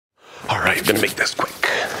right, gonna make this quick.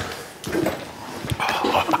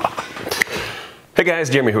 Hey guys,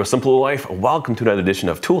 Jeremy here with Simple Life. Welcome to another edition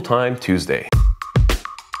of Tool Time Tuesday.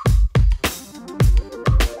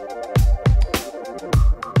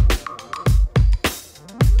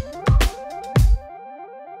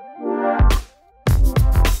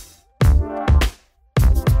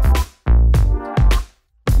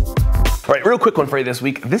 All right, real quick one for you this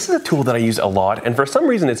week. This is a tool that I use a lot, and for some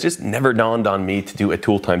reason it's just never dawned on me to do a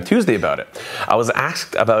Tool Time Tuesday about it. I was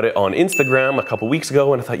asked about it on Instagram a couple weeks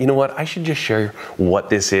ago, and I thought, you know what, I should just share what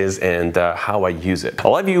this is and how I use it. A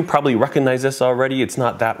lot of you probably recognize this already. It's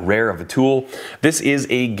not that rare of a tool. This is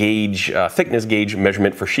a gauge, thickness gauge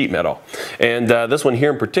measurement for sheet metal. And this one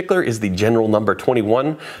here in particular is the general number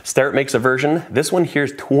 21. Start makes a version. This one here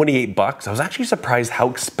is 28 bucks. I was actually surprised how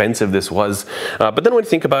expensive this was. But then when you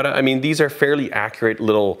think about it, I mean, these are fairly accurate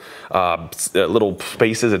little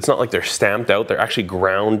spaces. It's not like they're stamped out. They're actually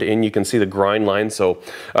ground in. You can see the grind line. So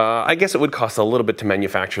I guess it would cost a little bit to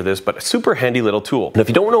manufacture this, but a super handy little tool. And if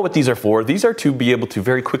you don't know what these are for, these are to be able to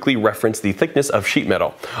very quickly reference the thickness of sheet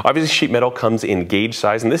metal. Obviously, sheet metal comes in gauge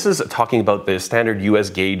size, and this is talking about the standard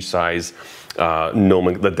US gauge size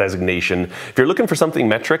the designation. If you're looking for something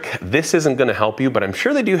metric, this isn't going to help you, but I'm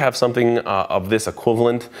sure they do have something of this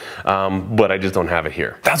equivalent, but I just don't have it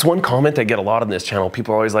here. That's one comment I get a lot on this channel.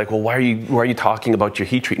 People are always like, well, why are you talking about your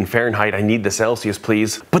heat treat in Fahrenheit? I need the Celsius,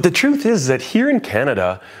 please. But the truth is that here in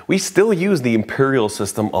Canada, we still use the imperial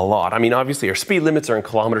system a lot. I mean, obviously our speed limits are in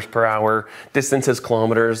kilometers per hour, distance is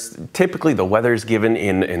kilometers. Typically the weather is given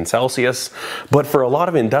in Celsius, but for a lot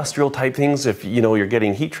of industrial type things, if you know you're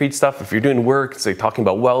getting heat treat stuff, if you're doing work, say talking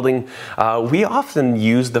about welding, we often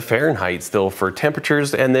use the Fahrenheit still for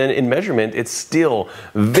temperatures, and then in measurement it's still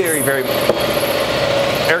very, very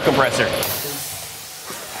air compressor.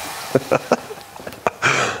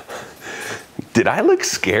 Did I look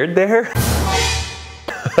scared there?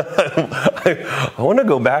 I want to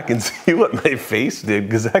go back and see what my face did,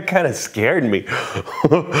 because that kind of scared me.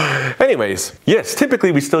 Anyways, yes,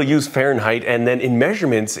 typically we still use Fahrenheit, and then in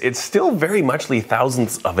measurements, it's still very much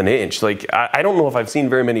thousandths of an inch. Like, I don't know if I've seen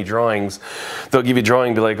very many drawings. They'll give you a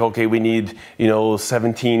drawing, be like, okay, we need, you know,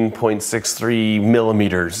 17.63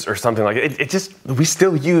 millimeters or something like that. It just, we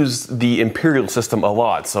still use the imperial system a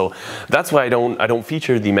lot. So that's why I don't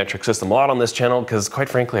feature the metric system a lot on this channel, because quite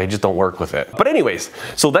frankly, I just don't work with it. But anyways,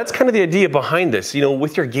 so that's kind of the idea behind this. You know,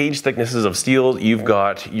 with your gauge thicknesses of steel, you've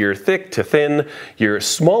got your thick to thin. Your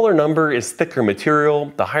smaller number is thicker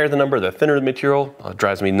material. The higher the number, the thinner the material. Oh, it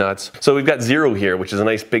drives me nuts. So we've got 0 here, which is a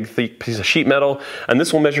nice big thick piece of sheet metal. And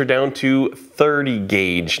this will measure down to 30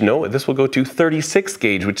 gauge. No, this will go to 36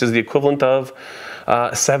 gauge, which is the equivalent of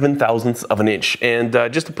 7 thousandths of an inch. And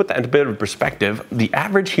just to put that into a bit of perspective, the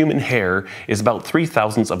average human hair is about 3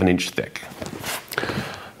 thousandths of an inch thick.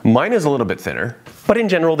 Mine is a little bit thinner, but in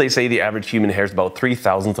general, they say the average human hair is about 3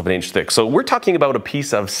 thousandths of an inch thick. So we're talking about a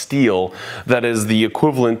piece of steel that is the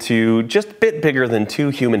equivalent to just a bit bigger than 2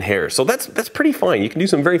 human hairs. So that's pretty fine. You can do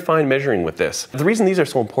some very fine measuring with this. The reason these are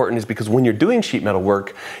so important is because when you're doing sheet metal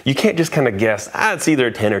work, you can't just kind of guess, it's either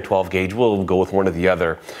 10 or 12 gauge, we'll go with one or the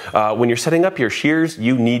other. When you're setting up your shears,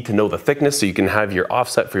 you need to know the thickness so you can have your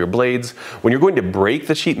offset for your blades. When you're going to break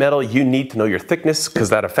the sheet metal, you need to know your thickness, because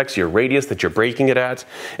that affects your radius that you're breaking it at.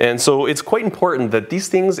 And so it's quite important that these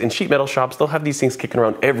things in sheet metal shops, they'll have these things kicking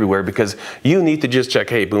around everywhere, because you need to just check,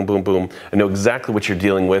 hey, boom, boom, boom, and know exactly what you're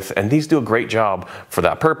dealing with. And these do a great job for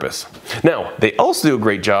that purpose. Now, they also do a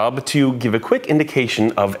great job to give a quick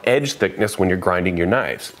indication of edge thickness when you're grinding your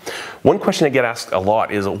knives. One question I get asked a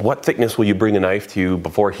lot is, what thickness will you bring a knife to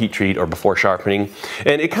before heat treat or before sharpening?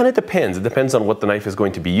 And it kind of depends. It depends on what the knife is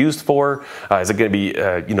going to be used for. Is it going to be,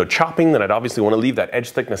 you know, chopping? Then I'd obviously want to leave that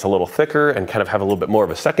edge thickness a little thicker and kind of have a little bit more of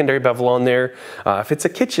a secondary bevel on there. If it's a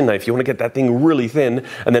kitchen knife, you want to get that thing really thin.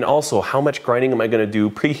 And then also, how much grinding am I going to do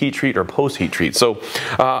pre-heat treat or post-heat treat? So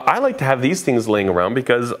I like to have these things laying around,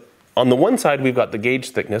 because on the one side, we've got the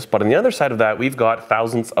gauge thickness, but on the other side of that, we've got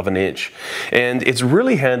thousandths of an inch. And it's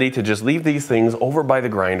really handy to just leave these things over by the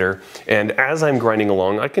grinder. And as I'm grinding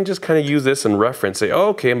along, I can just kind of use this and reference, say, oh,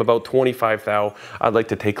 okay, I'm about 25 thou. I'd like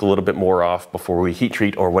to take a little bit more off before we heat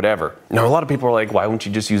treat or whatever. Now, a lot of people are like, why wouldn't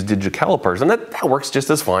you just use digital calipers? And that works just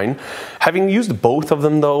as fine. Having used both of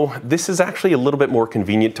them though, this is actually a little bit more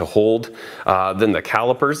convenient to hold than the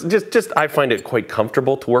calipers. Just I find it quite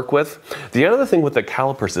comfortable to work with. The other thing with the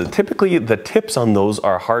calipers is typically the tips on those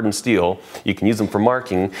are hardened steel. You can use them for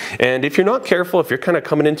marking. And if you're not careful, if you're kind of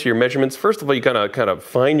coming into your measurements, first of all, you gotta kind of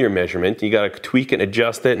find your measurement. You gotta tweak it and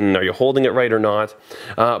adjust it, and are you holding it right or not?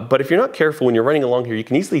 But if you're not careful when you're running along here, you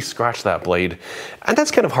can easily scratch that blade. And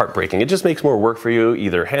that's kind of heartbreaking. It just makes more work for you,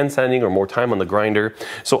 either hand sanding or more time on the grinder.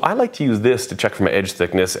 So I like to use this to check for my edge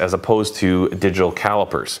thickness as opposed to digital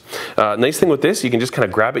calipers. Nice thing with this, you can just kind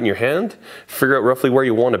of grab it in your hand, figure out roughly where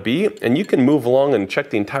you want to be, and you can move along and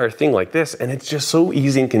check the entire thing like this, and it's just so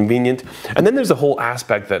easy and convenient. And then there's a whole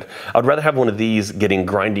aspect that I'd rather have one of these getting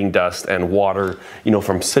grinding dust and water, you know,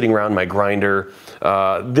 from sitting around my grinder.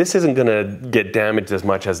 This isn't gonna get damaged as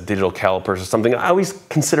much as digital calipers or something. I always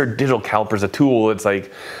consider digital calipers a tool. It's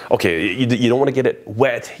like, okay, you don't want to get it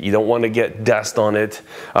wet, you don't want to get dust on it.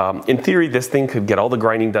 In theory, this thing could get all the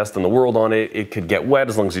grinding dust in the world on it. It could get wet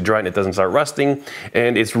as long as you dry it and it doesn't start rusting,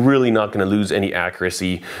 and it's really not going to lose any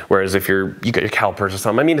accuracy. Whereas if you got your calipers or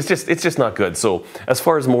something, I mean, it's just not good. So as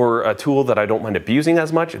far as more a tool that I don't mind abusing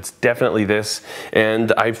as much, it's definitely this,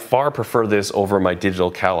 and I far prefer this over my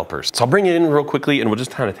digital calipers. So I'll bring it in real quickly, and we'll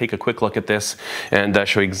just kind of take a quick look at this and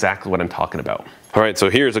show you exactly what I'm talking about. All right, so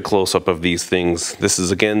here's a close-up of these things. This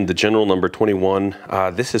is, again, the general number 21.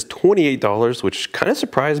 This is $28, which kind of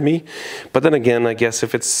surprised me. But then again, I guess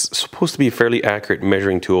if it's supposed to be a fairly accurate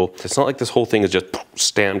measuring tool, it's not like this whole thing is just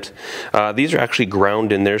stamped. These are actually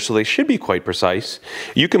ground in there, so they should be quite precise.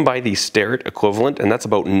 You can buy the Starrett equivalent, and that's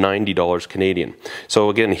about $90 Canadian. So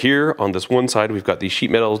again, here on this one side, we've got these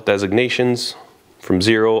sheet metal designations from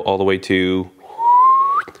 0 all the way to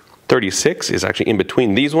 36 is actually in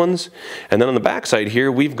between these ones. And then on the back side here,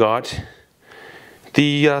 we've got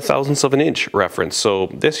the thousandths of an inch reference. So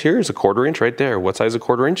this here is a 1/4 inch right there. What size is a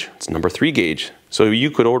 1/4 inch? It's number 3 gauge. So you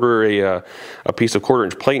could order a piece of 1/4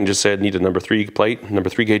 inch plate and just said need a number 3 plate, number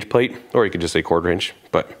 3 gauge plate, or you could just say 1/4 inch,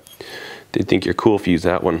 but they think you're cool if you use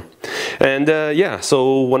that one. And yeah,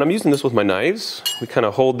 so when I'm using this with my knives, we kind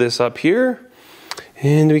of hold this up here,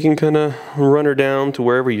 and we can kind of run her down to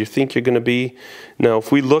wherever you think you're going to be. Now,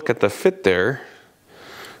 if we look at the fit there,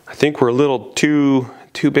 I think we're a little too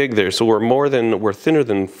big there. So we're thinner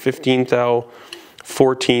than 15 thou,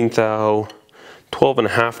 14 thou,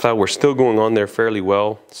 12.5 thou. We're still going on there fairly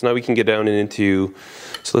well. So now we can get down into,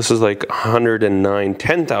 so this is like 109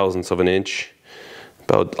 10 thousandths of an inch,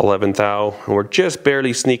 about 11 thou, and we're just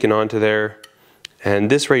barely sneaking onto there.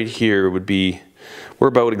 And this right here would be, we're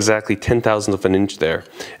about exactly 10 thousandths of an inch there.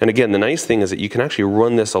 And again, the nice thing is that you can actually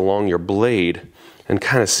run this along your blade and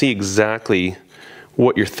kind of see exactly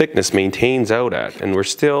what your thickness maintains out at. And we're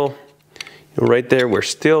still, you know, right there, we're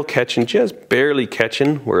still catching, just barely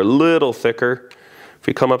catching. We're a little thicker. If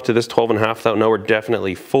we come up to this 12.5 thou, now we're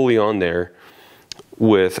definitely fully on there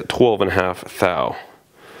with 12.5 thou.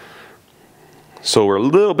 So we're a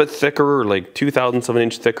little bit thicker, like 2 thousandths of an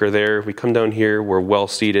inch thicker there. If we come down here, we're well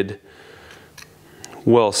seated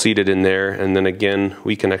in there. And then again,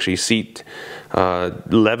 we can actually seat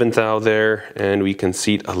 11 thou there, and we can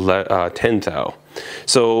seat 10 thou.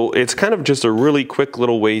 So it's kind of just a really quick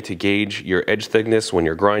little way to gauge your edge thickness when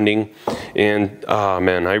you're grinding. And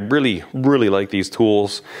man, I really like these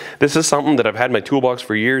tools. This is something that I've had in my toolbox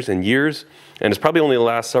for years and years, and it's probably only the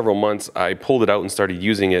last several months I pulled it out and started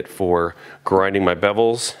using it for grinding my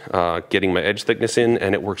bevels, getting my edge thickness in,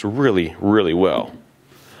 and it works really well.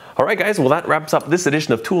 Alright guys, well that wraps up this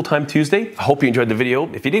edition of Tool Time Tuesday. I hope you enjoyed the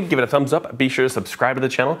video. If you did, give it a thumbs up. Be sure to subscribe to the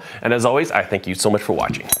channel. And as always, I thank you so much for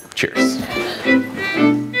watching. Cheers.